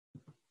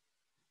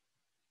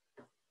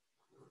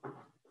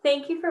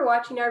Thank you for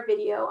watching our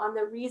video on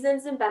the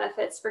reasons and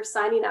benefits for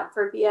signing up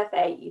for VFA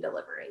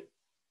eDelivery.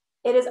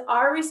 It is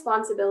our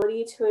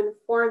responsibility to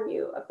inform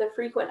you of the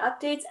frequent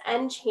updates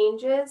and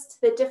changes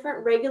to the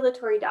different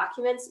regulatory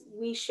documents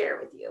we share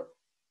with you.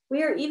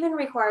 We are even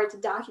required to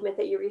document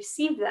that you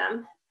received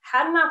them,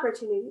 had an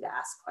opportunity to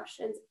ask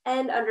questions,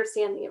 and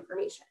understand the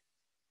information.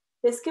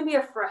 This can be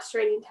a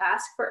frustrating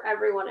task for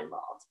everyone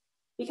involved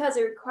because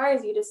it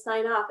requires you to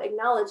sign off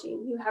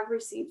acknowledging you have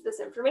received this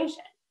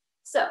information.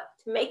 So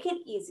to make it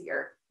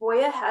easier,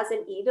 Voya has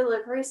an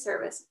eDelivery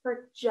service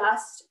for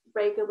just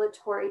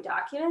regulatory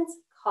documents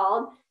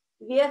called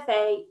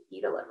VFA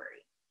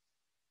eDelivery.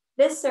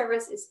 This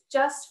service is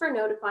just for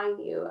notifying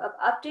you of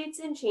updates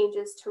and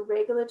changes to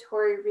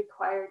regulatory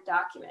required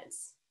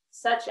documents,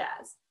 such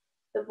as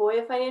the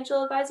Voya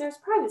Financial Advisors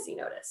privacy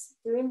notice,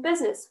 doing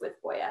business with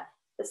Voya,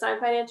 the Stein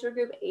Financial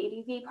Group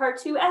ADV Part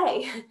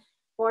 2A,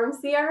 Form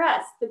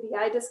CRS, the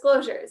BI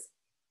disclosures.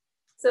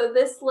 So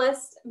this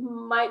list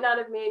might not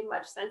have made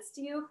much sense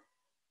to you,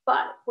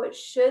 but what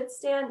should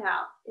stand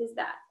out is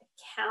that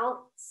account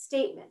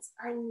statements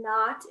are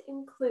not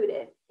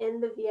included in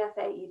the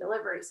VFA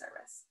eDelivery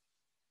service.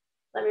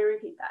 Let me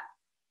repeat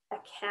that.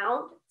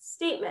 Account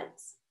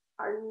statements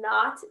are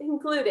not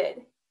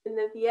included in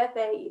the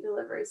VFA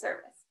eDelivery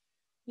service.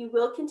 You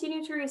will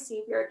continue to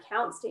receive your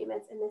account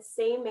statements in the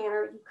same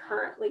manner you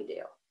currently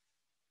do.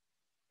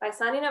 By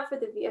signing up for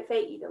the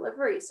VFA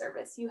eDelivery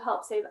service, you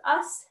help save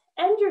us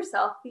and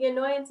yourself the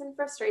annoyance and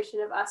frustration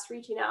of us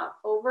reaching out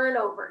over and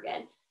over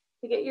again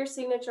to get your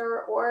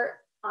signature or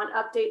on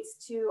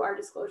updates to our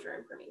disclosure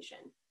information.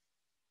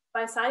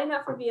 By signing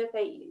up for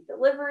VFA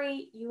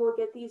eDelivery, you will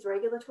get these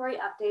regulatory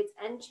updates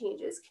and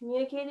changes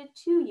communicated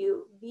to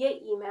you via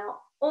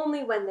email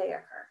only when they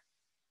occur.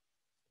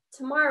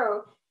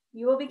 Tomorrow,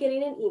 you will be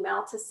getting an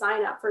email to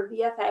sign up for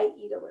VFA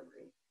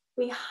eDelivery.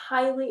 We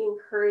highly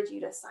encourage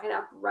you to sign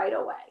up right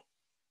away.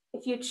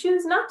 If you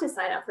choose not to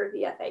sign up for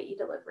VFA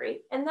eDelivery,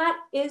 and that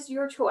is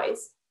your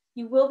choice,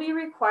 we will be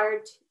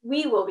required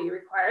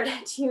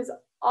to use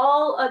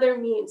all other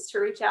means to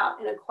reach out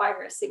and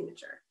acquire a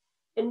signature.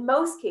 In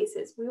most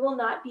cases, we will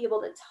not be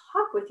able to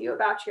talk with you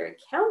about your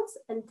accounts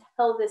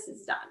until this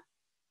is done.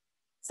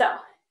 So,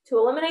 to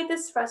eliminate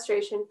this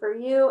frustration for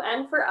you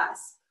and for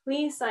us,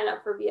 please sign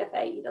up for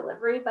VFA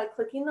eDelivery by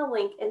clicking the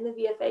link in the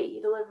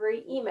VFA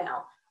eDelivery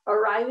email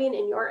arriving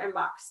in your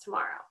inbox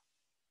tomorrow.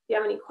 If you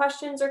have any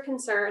questions or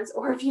concerns,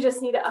 or if you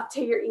just need to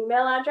update your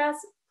email address,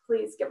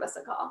 please give us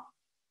a call.